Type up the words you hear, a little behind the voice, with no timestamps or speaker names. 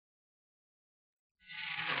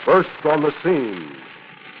First on the scene,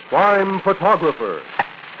 crime photographer.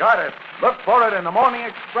 Got it. Look for it in the Morning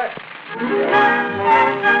Express.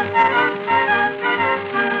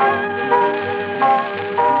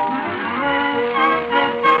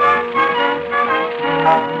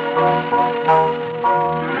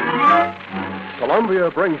 Columbia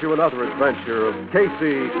brings you another adventure of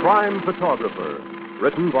Casey, crime photographer,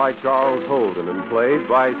 written by Charles Holden and played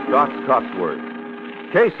by Scott Cotsworth.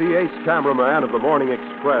 Casey, ace cameraman of the Morning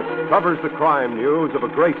Express, covers the crime news of a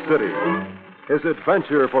great city. His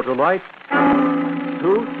adventure for tonight,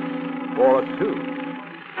 Tooth for a Tooth.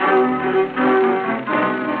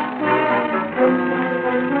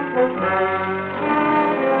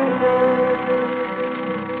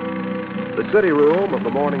 The city room of the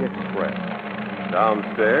Morning Express.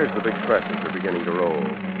 Downstairs, the big presses are beginning to roll.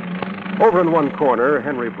 Over in one corner,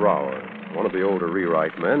 Henry Brower, one of the older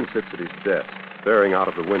rewrite men, sits at his desk, staring out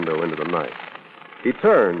of the window into the night. He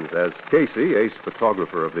turns as Casey, ace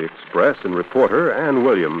photographer of the Express, and reporter Ann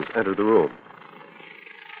Williams enter the room.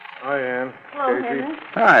 Hi, Ann. Hello, Casey. Henry.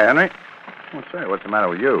 Hi, Henry. Well, say, what's the matter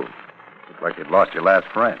with you? Looks like you'd lost your last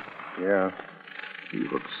friend. Yeah. You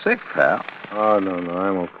look sick, pal. Oh, no,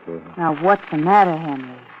 I'm okay. Now, what's the matter,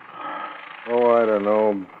 Henry? Oh, I don't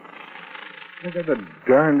know. I got the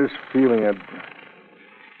darndest feeling.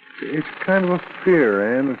 It's kind of a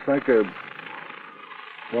fear, Ann. It's like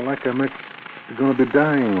like I'm going to be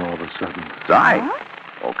dying all of a sudden. Die? What?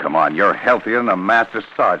 Oh, come on. You're healthier than a master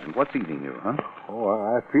sergeant. What's eating you, huh?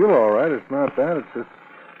 Oh, I feel all right. It's not that. It's just...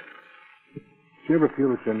 Did you ever feel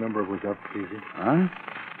that your number was up, Casey? Huh?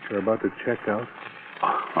 You're about to check out?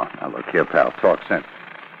 Oh, now, look here, pal. Talk sense.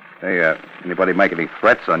 Hey, anybody make any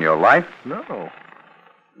threats on your life? No.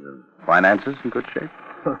 Your finances in good shape?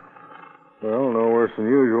 Well, no worse than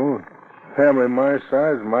usual. Family my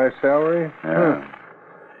size, my salary. Yeah.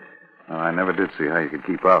 Oh, I never did see how you could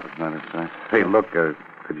keep up. As a matter of fact. Hey, look, could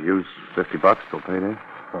you use $50 till payday?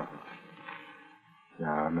 Oh.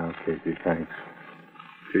 No, Casey, thanks.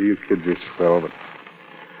 Sure, you kids are swell, but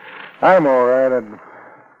I'm all right.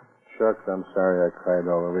 Shucks, I'm sorry I cried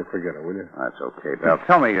all over you. Forget it, will you? That's okay, pal.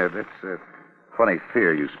 Tell me, this funny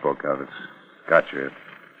fear you spoke of, it's got you. It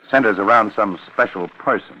centers around some special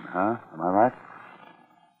person, huh? Am I right?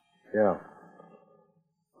 Yeah.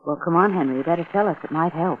 Well, come on, Henry. You better tell us. It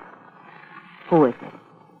might help. Who is it?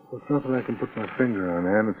 Well, it's nothing I can put my finger on,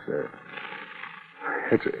 Ann.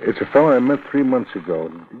 It's a fellow I met 3 months ago.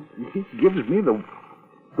 He gives me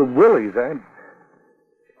the willies.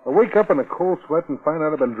 I wake up in a cold sweat and find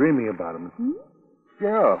out I've been dreaming about him. Hmm?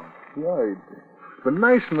 Yeah. He's been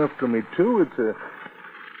nice enough to me, too.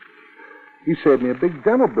 He saved me a big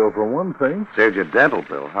dental bill, for one thing. Saved your dental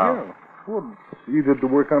bill, how? Yeah. Well, he did the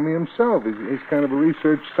work on me himself. He's kind of a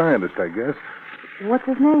research scientist, I guess. What's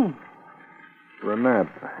his name? Renat.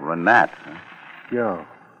 Renat, huh? Yeah.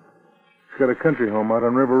 He's got a country home out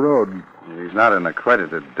on River Road. He's not an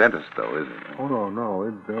accredited dentist, though, is he? Oh, no.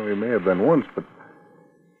 He may have been once, but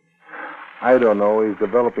I don't know. He's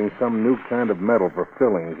developing some new kind of metal for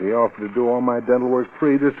fillings. He offered to do all my dental work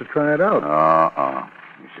free just to try it out.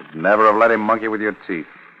 You should never have let him monkey with your teeth.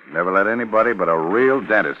 Never let anybody but a real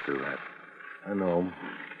dentist do that. I know,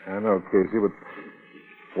 Casey, but...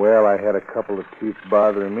 Well, I had a couple of teeth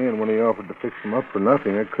bothering me, and when he offered to fix them up for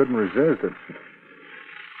nothing, I couldn't resist it.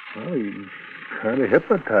 Well, he kind of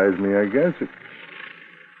hypnotized me, I guess.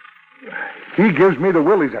 He gives me the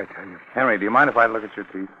willies, I tell you. Henry, do you mind if I look at your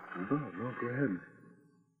teeth? No, go ahead.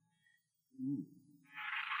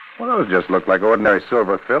 Well, those just look like ordinary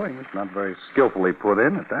silver fillings. Not very skillfully put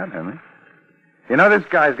in at that, Henry. You know, this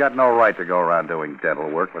guy's got no right to go around doing dental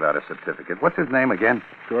work without a certificate. What's his name again?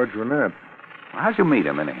 George Renat. Well, how'd you meet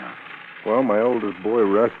him, anyhow? Well, my oldest boy,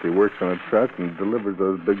 Rusty, works on a truck and delivers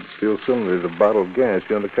those big steel cylinders of bottled gas.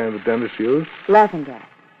 You know the kind the dentists use? Laughing gas.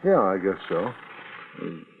 Yeah, I guess so.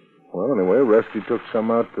 Well, anyway, Rusty took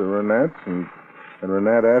some out to Renat's, and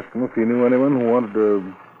Renat asked him if he knew anyone who wanted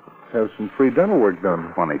to have some free dental work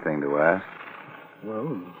done. Funny thing to ask.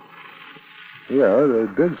 Well, yeah,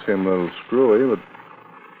 it did seem a little screwy,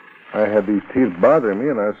 but I had these teeth bothering me,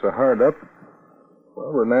 and I was so hard up.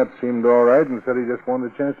 Well, Renat seemed all right and said he just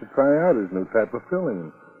wanted a chance to try out his new type of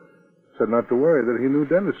filling. Said not to worry, that he knew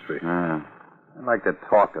dentistry. I'd like to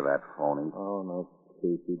talk to that phony. Oh, no,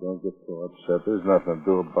 Casey, don't get so upset. There's nothing to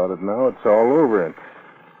do about it now. It's all over.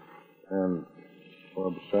 And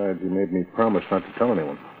well, besides, he made me promise not to tell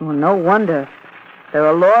anyone. Well, no wonder. There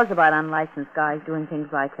are laws about unlicensed guys doing things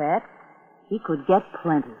like that. He could get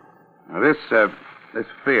plenty. Now, this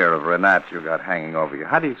fear of Renat you got hanging over you,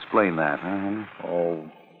 how do you explain that, huh, Henry? Oh,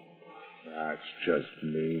 that's just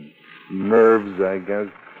me. Nerves, I guess.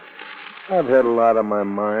 I've had a lot on my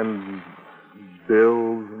mind.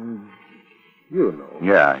 Bills and... You know.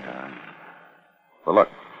 Yeah. Well, look,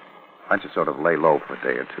 why don't you sort of lay low for a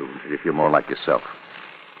day or two until you feel more like yourself?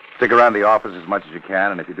 Stick around the office as much as you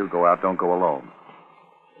can, and if you do go out, don't go alone.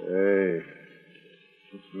 Hey,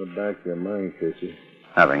 what's in the back of your mind, Casey?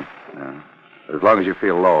 Nothing. As long as you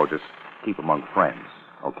feel low, just keep among friends,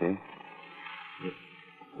 okay?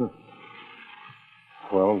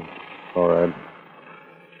 Well, all right.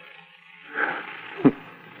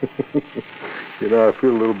 You know, I feel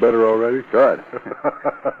a little better already. Good.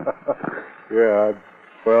 Yeah,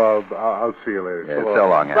 well, I'll see you later. Yeah, so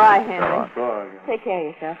long, Henry. Bye, So Henry. long. So long. Take care of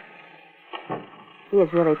yourself. He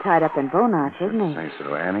is really tied up in bow knots, isn't he? Say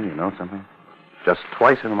so, Annie, you know something? Just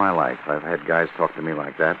twice in my life, I've had guys talk to me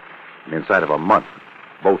like that, and inside of a month,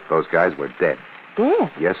 both those guys were dead.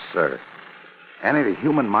 Dead? Yes, sir. Annie, the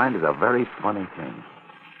human mind is a very funny thing.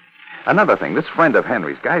 Another thing, this friend of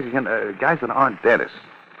Henry's, guys that aren't dentists,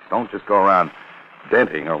 don't just go around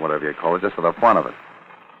denting or whatever you call it just for the fun of it.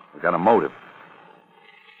 They've got a motive.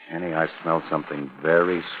 Annie, I smell something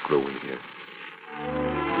very screwy here.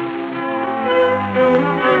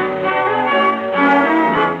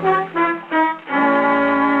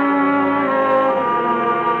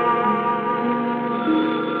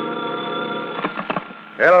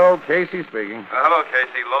 Hello, Casey speaking. Hello,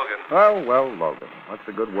 Casey. Logan. Oh, well, Logan. What's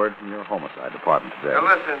the good word from your homicide department today? Now,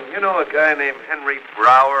 listen, you know a guy named Henry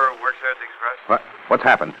Brower who works here at the Express? What's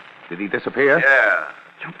happened? Did he disappear? Yeah.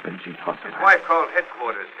 Jumping Jesus. His wife called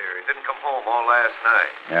headquarters here. He didn't come home all last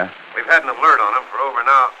night. Yeah? We've had an alert on him for over an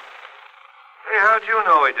hour. Hey, how'd you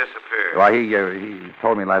know he disappeared? Well, he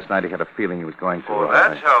told me last night he had a feeling he was going to... Oh,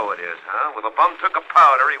 that's how it is, huh? Well, the bum took a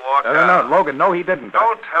powder. He walked No, out. Logan, no, he didn't.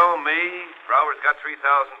 Don't tell me. Brower's got $3,000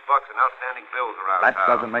 in outstanding bills around That town.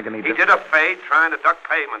 doesn't make any He difference. did a fade trying to duck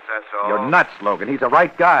payments, that's all. You're nuts, Logan. He's the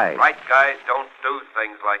right guy. Right guys don't do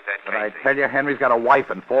things like that, But I Casey. tell you, Henry's got a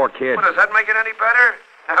wife and 4 kids. Well, does that make it any better?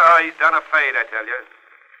 Oh, he's done a fade, I tell you.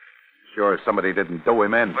 Sure, somebody didn't do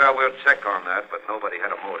him in. Well, we'll check on that, but nobody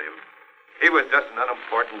had a motive. He was just an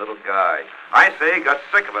unimportant little guy. I say he got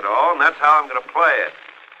sick of it all, and that's how I'm going to play it.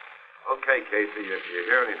 Okay, Casey, if you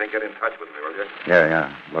hear anything, get in touch with me, will you? Yeah.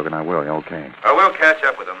 Logan, I will. Okay. We'll catch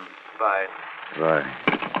up with him. Bye. Right.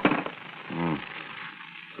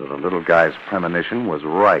 So the little guy's premonition was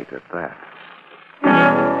right at that.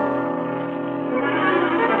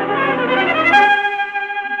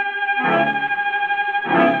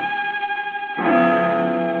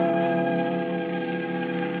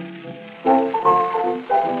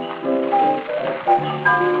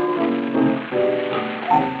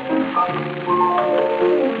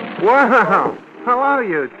 Wow. Hello,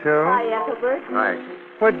 you two. Hi, Ethelbert. Right.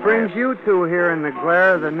 What brings you two here in the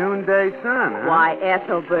glare of the noonday sun, huh? Why,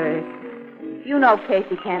 Ethelbert. You know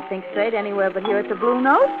Casey can't think straight anywhere but here at the Blue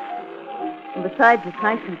Note. And besides, it's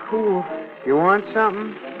nice and cool. You want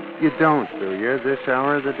something? You don't, do you, this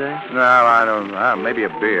hour of the day? No, I don't. Maybe a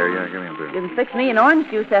beer. Yeah, give me a beer. You can fix me an orange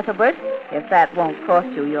juice, Ethelbert, if that won't cost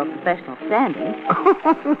you your professional standing.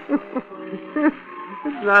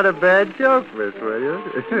 It's not a bad joke, Miss Williams.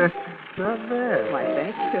 Not bad. Why,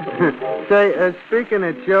 thank you. Say, speaking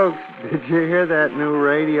of jokes, did you hear that new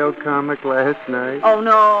radio comic last night? Oh,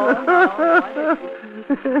 no.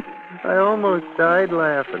 I almost died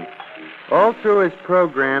laughing. All through his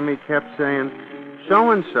program, he kept saying,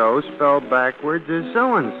 so-and-so spelled backwards is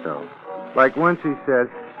so-and-so. Like once he said,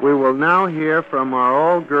 we will now hear from our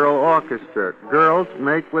all-girl orchestra. Girls,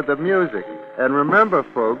 make with the music. And remember,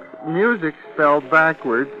 folks, music spelled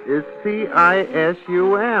backwards is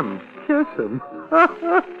C-I-S-U-M. Kiss him. You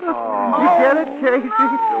get it, Casey?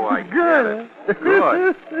 Do I Good. get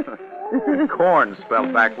it? Good. Corn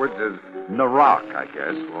spelled backwards is Narok, I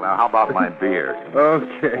guess. Well, now, how about my beer?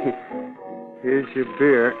 Okay. Here's your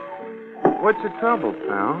beer. What's the trouble,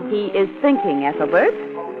 pal? He is thinking, Ethelbert,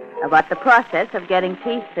 about the process of getting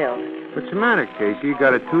teeth filled. What's the matter, Casey? You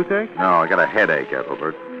got a toothache? No, I got a headache,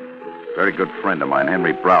 Ethelbert. Very good friend of mine,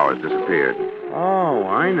 Henry Brower, has disappeared. Oh,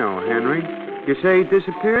 I know, Henry. You say he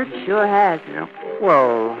disappeared? Sure has. Yeah.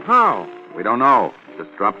 Well, how? We don't know.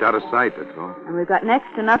 Just dropped out of sight, that's all. And we've got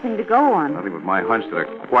next to nothing to go on. Nothing but my hunch that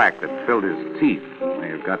a quack that filled his teeth may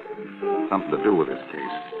have got something to do with this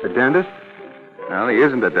case. A dentist? Well, he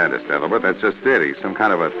isn't a dentist, Ethelbert. That's just it. He's some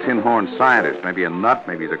kind of a tin-horn scientist. Maybe a nut,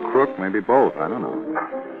 maybe he's a crook, maybe both. I don't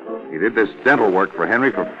know. He did this dental work for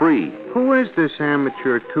Henry for free. Who is this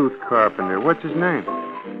amateur tooth carpenter? What's his name?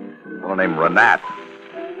 A fellow named Renat.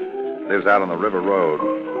 Lives out on the River Road.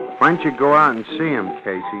 Why don't you go out and see him,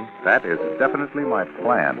 Casey? That is definitely my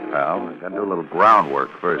plan, pal. I've got to do a little groundwork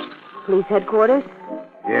first. Police headquarters?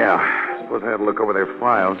 Yeah. suppose I had to look over their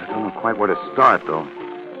files. I don't know quite where to start, though.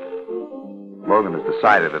 Logan has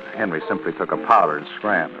decided that Henry simply took a powder and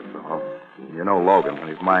scrammed it. You know Logan, when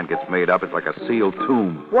his mind gets made up, it's like a sealed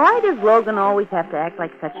tomb. Why does Logan always have to act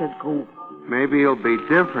like such a goof? Maybe he'll be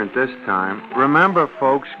different this time. Remember,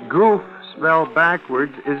 folks, goof spelled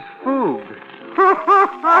backwards is food.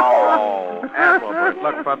 Oh, Ethelbert,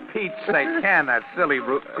 look, for Pete's sake, can that silly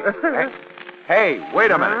Hey,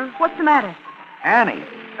 wait a minute. What's the matter? Annie,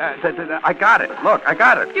 I got it. Look, I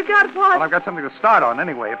got it. You got what? Well, I've got something to start on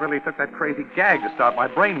anyway. It really took that crazy gag to start my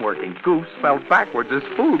brain working. Goof spelled backwards is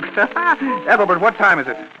food. Ethelbert, what time is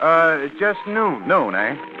it? Just noon. Noon,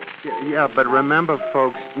 eh? Yeah, but remember,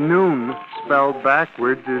 folks, noon spelled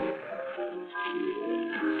backwards is...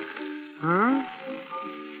 Huh?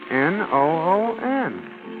 N-O-O-N.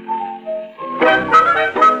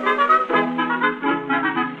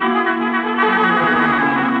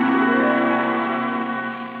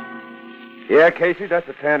 Yeah, Casey, that's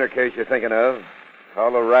the Tanner case you're thinking of.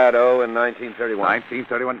 Colorado in 1931.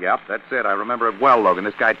 1931, yep, that's it. I remember it well, Logan.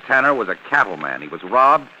 This guy Tanner was a cattleman. He was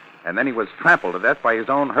robbed, and then he was trampled to death by his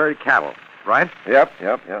own herd cattle, right? Yep.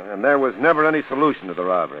 And there was never any solution to the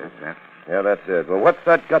robbery. That's it. Yeah, that's it. Well, what's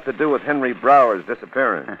that got to do with Henry Brower's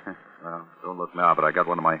disappearance? Well, don't look now, but I got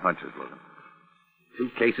one of my hunches, Logan. Two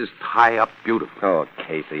cases tie up beautifully. Oh,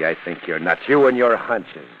 Casey, I think you're nuts. You and your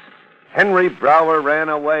hunches. Henry Brower ran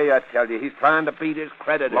away, I tell you. He's trying to beat his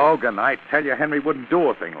creditors. Logan, I tell you, Henry wouldn't do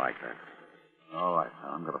a thing like that. All right,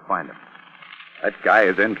 now I'm going to find him. That guy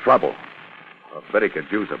is in trouble. I bet he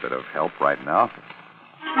could use a bit of help right now.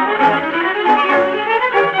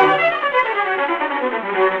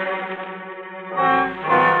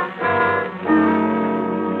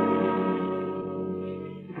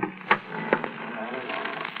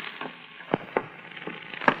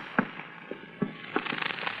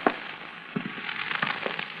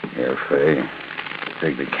 Here, Fay.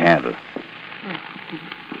 Take the candle.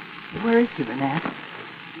 Where is he, Renat?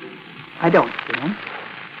 I don't see him.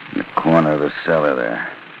 In the corner of the cellar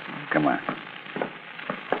there. Come on.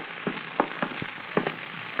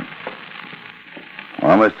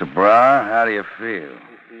 Well, Mr. Brower, how do you feel?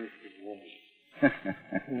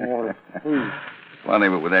 Funny,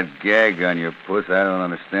 but with that gag on your puss, I don't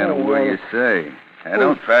understand a word you say. Hey,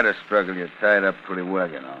 don't try to struggle. You're tied up pretty well,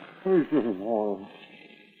 you know.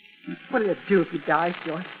 What'll you do if he dies,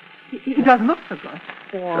 George? He doesn't look so good.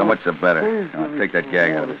 So much the better. Now, take that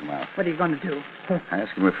gag out of his mouth. What are you going to do?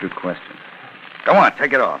 Ask him a few questions. Come on,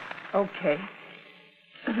 take it off. Okay.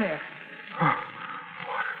 There.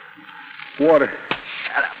 Water.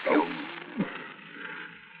 Shut up, you.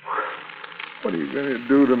 What are you going to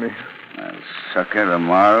do to me? Well, sucker,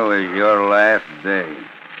 tomorrow is your last day.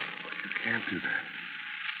 You can't do that.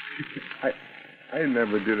 I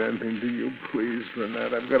never did anything to you. Please,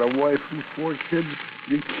 Renat. I've got a wife and 4 kids.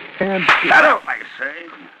 You can't... Shut up, I say.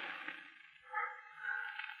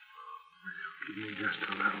 Give me just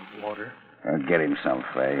a little water. I'll get him some,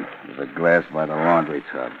 Fay. There's a glass by the laundry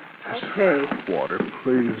tub. Okay. Water,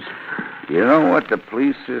 please. You know what the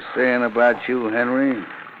police are saying about you, Henry?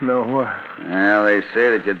 No, what? Well, they say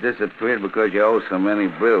that you disappeared because you owe so many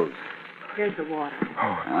bills. Here's the water.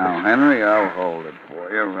 Oh, Now, Henry, I'll hold it for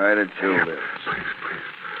you right at your lips. please,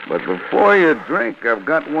 please. But before you drink, I've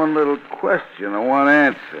got one little question I want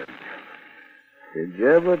answered. Did you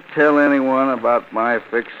ever tell anyone about my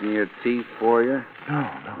fixing your teeth for you? No.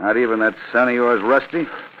 Not even that son of yours, Rusty?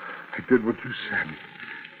 I did what you said.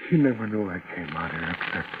 He never knew I came out here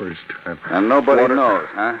after that first time. And nobody Water. knows,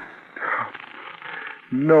 huh?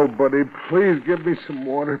 Nobody, please give me some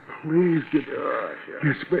water. Please give me... Sure.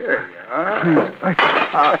 Yes, please.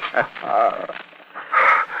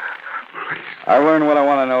 I learned what I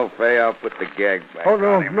want to know, Fay. I'll put the gag back. Oh,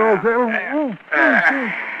 no.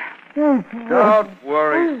 Don't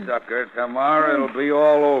worry, sucker. Tomorrow it'll be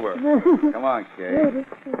all over. Come on, Kay.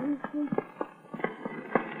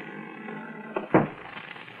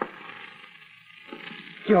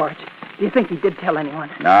 George, do you think he did tell anyone?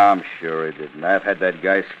 No, I'm sure he didn't. I've had that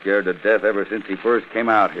guy scared to death ever since he first came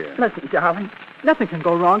out here. Listen, darling, nothing can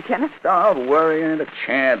go wrong, can it? Don't worry, ain't a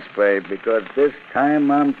chance, babe, because this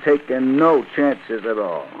time I'm taking no chances at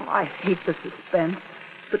all. Oh, I hate the suspense.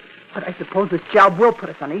 But I suppose this job will put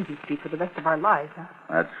us on easy street for the rest of our lives, huh?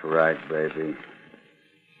 That's right, baby.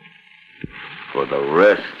 For the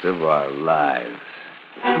rest of our lives.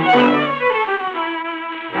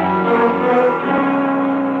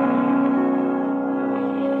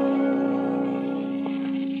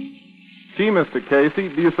 Gee, Mr. Casey,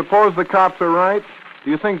 do you suppose the cops are right?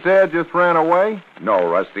 Do you think Dad just ran away? No,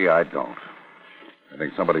 Rusty, I don't. I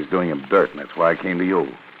think somebody's doing him dirt, and that's why I came to you.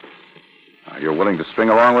 You're willing to string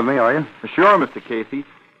along with me, are you? Sure, Mr. Casey.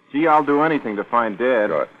 Gee, I'll do anything to find Dad.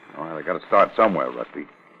 Good. All right, I got to start somewhere, Rusty.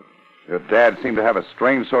 Your dad seemed to have a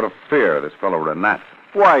strange sort of fear of this fellow Renat.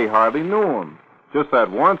 Why, he hardly knew him. Just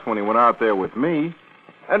that once when he went out there with me.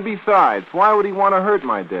 And besides, why would he want to hurt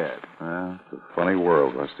my dad? It's a funny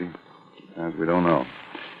world, Rusty. Sometimes we don't know.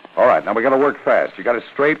 All right, now we got to work fast. You got it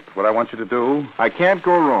straight, what I want you to do? I can't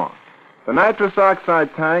go wrong. The nitrous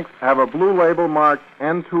oxide tanks have a blue label marked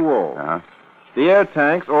N2O. Uh-huh. The air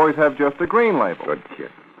tanks always have just a green label. Good kid.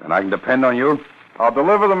 And I can depend on you? I'll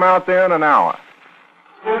deliver them out there in an hour.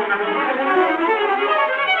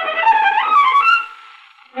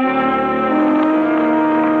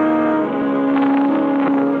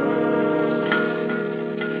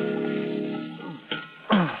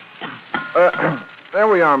 There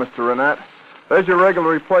we are, Mr. Renat. There's your regular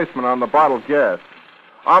replacement on the bottled gas.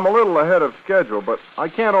 I'm a little ahead of schedule, but I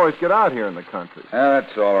can't always get out here in the country.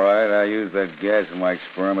 That's all right. I use that gas in my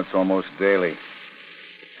experiments almost daily.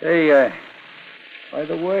 Hey, by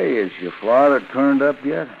the way, is your father turned up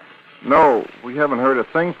yet? No, we haven't heard a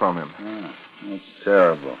thing from him. Oh, that's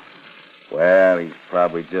terrible. Well, he's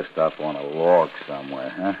probably just up on a log somewhere,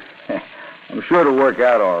 huh? I'm sure it'll work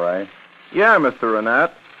out all right. Yeah, Mr.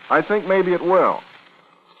 Renat. I think maybe it will.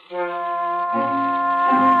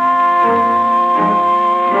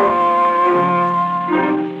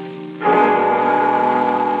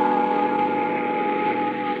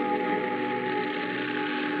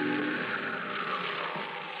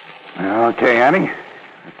 Okay, Annie.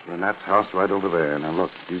 That's Renat's house right over there. Now,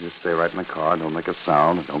 look, you just stay right in the car. Don't make a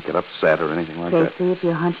sound. And don't get upset or anything like that. Casey, if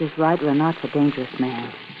your hunch is right, Renat's a dangerous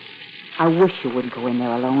man. I wish you wouldn't go in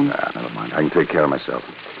there alone. Never mind. I can take care of myself.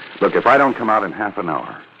 Look, if I don't come out in half an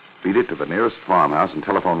hour, beat it to the nearest farmhouse and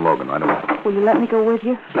telephone Logan right away. Will you let me go with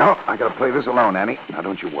you? No, I gotta play this alone, Annie. Now,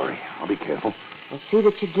 don't you worry. I'll be careful. I'll see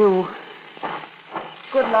that you do.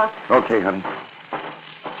 Good luck. Okay, honey.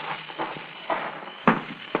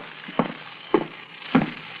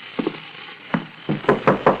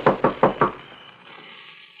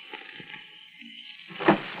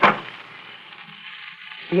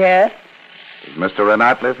 Yes? Does Mr.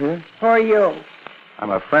 Renat live here? Who are you?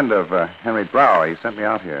 I'm a friend of Henry Brower. He sent me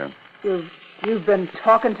out here. You've been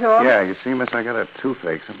talking to him? Yeah, you see, miss, I got a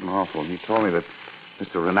toothache, something awful. He told me that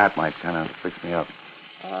Mr. Renat might kind of fix me up.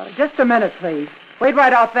 Just a minute, please. Wait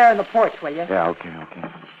right out there in the porch, will you? Yeah, okay.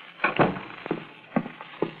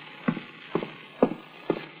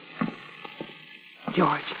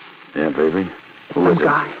 George. Yeah, baby? Who Some is it?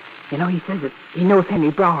 guy. You know, he says that he knows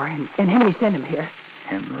Henry Brower, and Henry sent him here.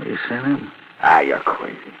 Henry sent him? Ah, you're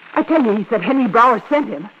crazy. I tell you, he said Henry Brower sent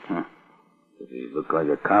him. Huh. Does he look like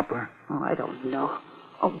a copper? Oh, I don't know.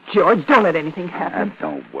 Oh, George, don't let anything happen.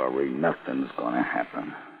 Don't worry. Nothing's going to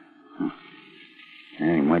happen.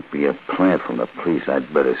 Yeah, he might be a plant from the police.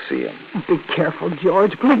 I'd better see him. Be careful,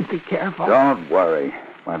 George. Please be careful. Don't worry.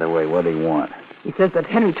 By the way, what do you want? He says that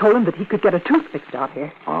Henry told him that he could get a tooth fixed out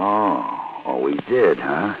here. Oh, he did,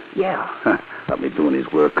 huh? Yeah. Let me doing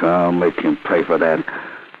his work. I'll make him pay for that.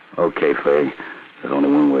 Okay, Fay. There's only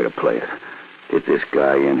one way to play it. Get this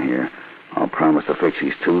guy in here. I'll promise to fix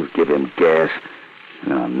his tooth, give him gas,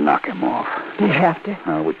 and I'll knock him off. Do you have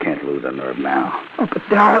to? We can't lose a nerve now. Oh, but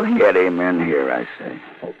darling. Get him in here, I say.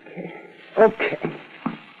 Okay.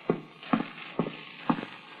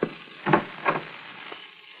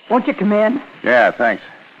 Won't you come in? Yeah, thanks.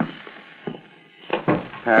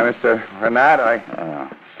 Mr. Renat, I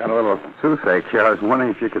got a little toothache here. I was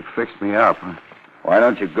wondering if you could fix me up. Why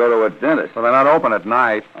don't you go to a dentist? Well, they're not open at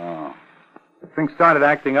night. Oh. Things started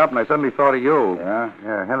acting up, and I suddenly thought of you. Yeah?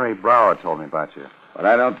 Yeah, Henry Brower told me about you. But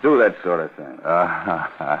I don't do that sort of thing.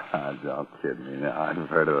 Don't kid me now. I've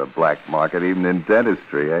heard of the black market even in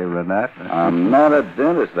dentistry, eh, Renat? I'm not a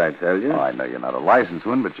dentist, I tell you. Oh, I know you're not a licensed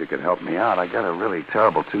one, but you could help me out. I got a really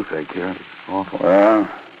terrible toothache here. It's awful. Well,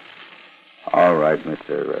 all right,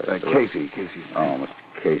 Mr. Casey. Oh, Mr.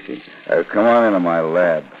 Casey. Come on into my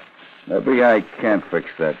lab. Maybe I can't fix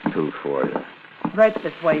that tooth for you. Right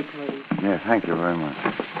this way, please. Yeah, thank you very much.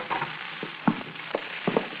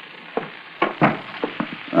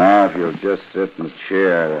 Now, if you'll just sit in the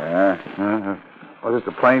chair there, Oh, just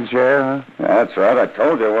a plain chair, huh? That's right. I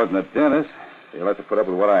told you I wasn't a dentist. You'll have to put up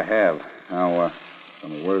with what I have. Now, tell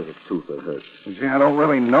me, where's the tooth that hurts? Gee, I don't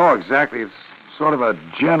really know exactly. It's sort of a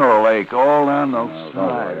general ache all down the Don't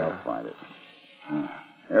side. worry, I'll find it.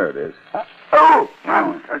 There it is. That hurts.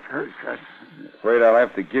 Afraid I'll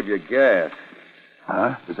have to give you gas.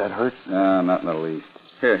 Huh? Does that hurt? No, not in the least.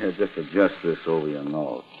 Here, just adjust this over your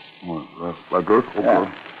nose. Good?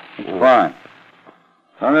 Yeah. Fine.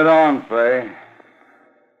 Turn it on, Fay.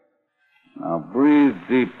 Now breathe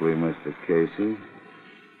deeply, Mr. Casey.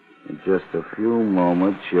 In just a few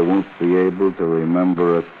moments, you won't be able to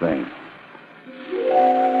remember a thing.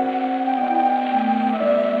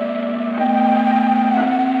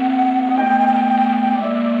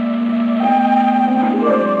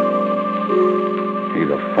 He's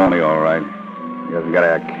a phony, all right. He hasn't got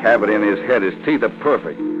a cavity in his head. His teeth are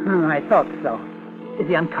perfect. I thought so. Is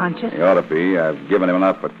he unconscious? He ought to be. I've given him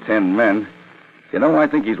enough for 10 men. You know, I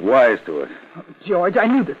think he's wise to it. Oh, George, I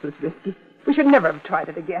knew this was risky. We should never have tried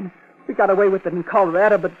it again. We got away with it in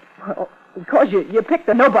Colorado, but, well, because you picked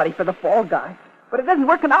a nobody for the fall guy. But it isn't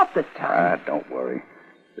working out this time. Don't worry.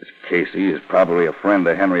 This Casey is probably a friend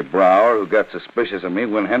of Henry Brower who got suspicious of me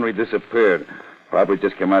when Henry disappeared. Probably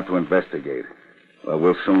just came out to investigate. Well,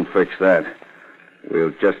 we'll soon fix that.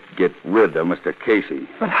 We'll just get rid of Mr. Casey.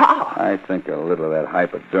 But how? I think a little of that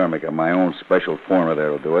hypodermic of my own special formula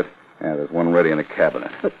there will do it. Yeah, there's one ready in the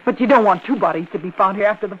cabinet. But you don't want two bodies to be found here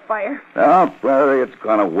after the fire. No, brother, it's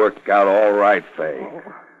going to work out all right, Fay.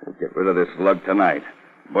 We'll get rid of this slug tonight.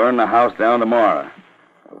 Burn the house down tomorrow.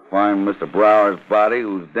 We'll find Mr. Brower's body,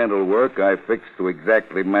 whose dental work I fixed to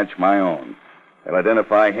exactly match my own. They'll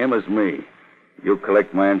identify him as me. You'll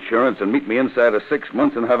collect my insurance and meet me inside of 6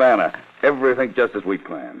 months in Havana. Everything just as we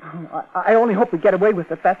planned. I only hope we get away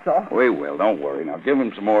with it, that's all. We will, don't worry. Now, give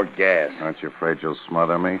him some more gas. Aren't you afraid you'll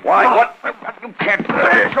smother me? Why? What? You can't do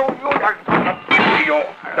that.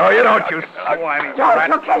 No, you don't, you swine.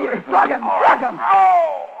 George, okay. Drug him.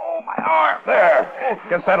 Oh, my arm. There.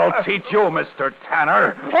 Guess that'll teach you, Mr.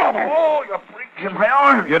 Tanner. Tanner? Oh, you freak. My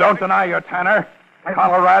arm. You don't deny you're Tanner?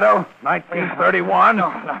 Colorado, 1931.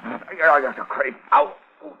 You're crazy. Ow.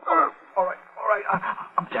 All right.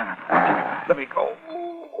 I'm Tanner. Let me go.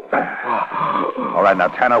 All right, now,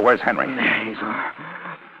 Tanner, where's Henry? He's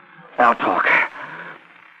I'll talk.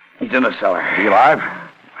 He's in the cellar. Is he alive?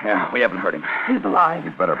 Yeah, we haven't hurt him. He's alive. He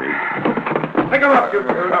better be. Pick him up, you two.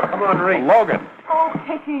 Now, come on, Reed. Logan. Oh,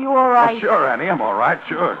 Casey, you all right? Oh, sure, Annie. I'm all right,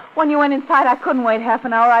 sure. When you went inside, I couldn't wait half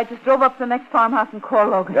an hour. I just drove up to the next farmhouse and called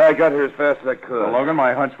Logan. Yeah, I got here as fast as I could. Well, Logan,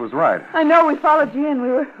 my hunch was right. I know. We followed you in. We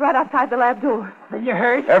were right outside the lab door. Then you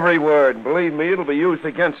heard? Every word. Believe me, it'll be used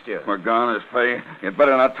against you. We're gone, as Fay. You'd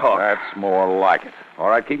better not talk. That's more like it. All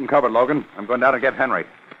right, keep him covered, Logan. I'm going down to get Henry.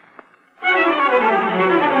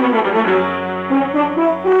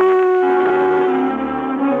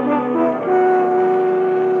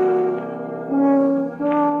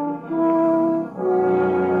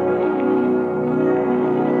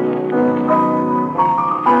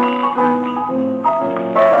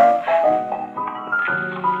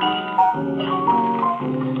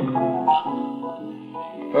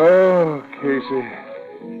 Oh, Casey.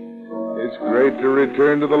 It's great to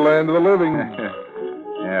return to the land of the living.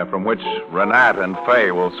 Yeah, from which Renat and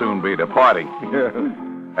Fay will soon be departing. Yeah.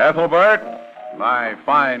 Ethelbert, my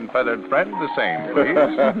fine feathered friend, the same, please.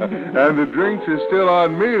 And the drinks are still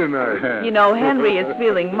on me tonight. You know, Henry is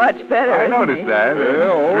feeling much better. I isn't noticed he? that.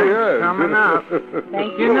 Yeah, oh, yeah. Coming up.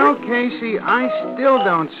 Thank You know, Casey, I still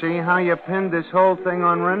don't see how you pinned this whole thing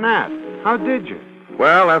on Renat. How did you?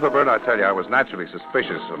 Well, Ethelbert, I tell you, I was naturally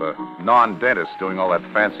suspicious of a non-dentist doing all that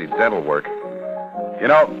fancy dental work. You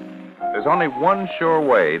know, there's only one sure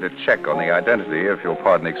way to check on the identity, if you'll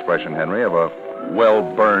pardon the expression, Henry, of a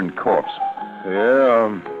well-burned corpse.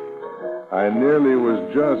 Yeah, I nearly was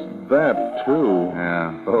just that, too.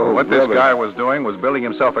 Yeah. Oh, What brother. this guy was doing was building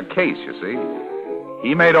himself a case, you see.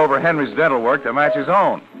 He made over Henry's dental work to match his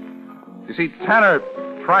own. You see, Tanner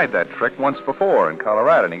tried that trick once before in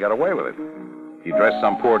Colorado, and he got away with it. He dressed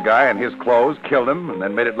some poor guy in his clothes, killed him, and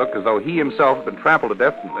then made it look as though he himself had been trampled to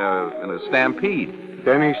death in a stampede.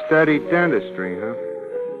 Then he studied dentistry, huh?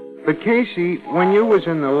 But, Casey, when you was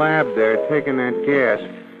in the lab there taking that gas,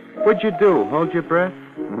 what'd you do? Hold your breath?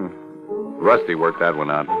 Rusty worked that one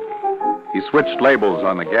out. He switched labels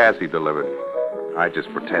on the gas he delivered. I just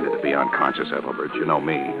pretended to be unconscious, Ethelbert. You know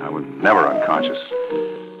me. I was never unconscious.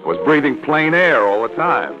 I was breathing plain air all the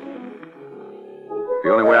time. The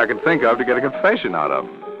only way I could think of to get a confession out of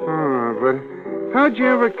him. Oh, but how'd you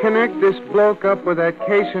ever connect this bloke up with that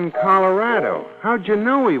case in Colorado? How'd you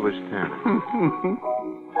know he was Tanner?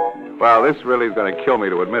 Well, this really is going to kill me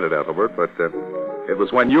to admit it, Ethelbert, but it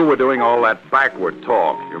was when you were doing all that backward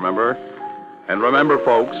talk, you remember? And remember,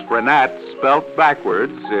 folks, Renat, spelt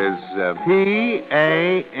backwards, is...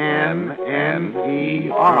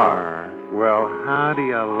 P-A-N-N-E-R. Well, how do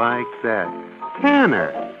you like that?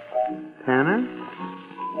 Tanner. Tanner?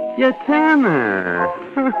 Yeah, Tanner.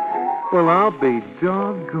 Well, I'll be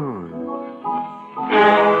doggone.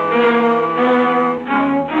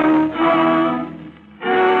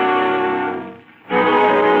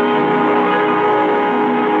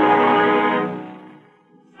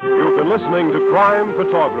 Crime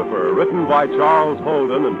Photographer, written by Charles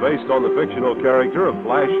Holden and based on the fictional character of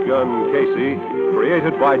Flash Gun Casey,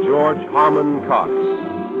 created by George Harmon Cox.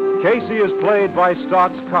 Casey is played by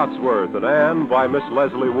Stotts Cotsworth and Anne by Miss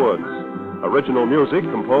Leslie Woods. Original music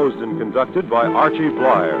composed and conducted by Archie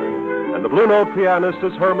Blyer. And the Blue Note pianist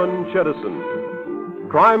is Herman Chittison.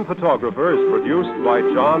 Crime Photographer is produced by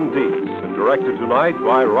John Dietz and directed tonight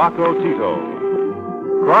by Rocco Tito.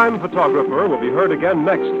 Crime Photographer will be heard again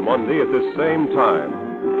next Monday at this same time,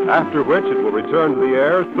 after which it will return to the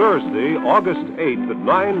air Thursday, August 8th at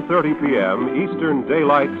 9:30 p.m. Eastern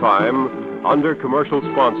Daylight Time under commercial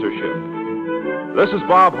sponsorship. This is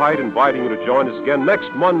Bob Hite inviting you to join us again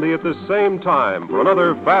next Monday at this same time for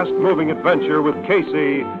another fast-moving adventure with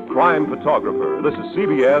Casey, Crime Photographer. This is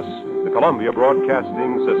CBS, the Columbia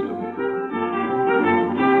Broadcasting System.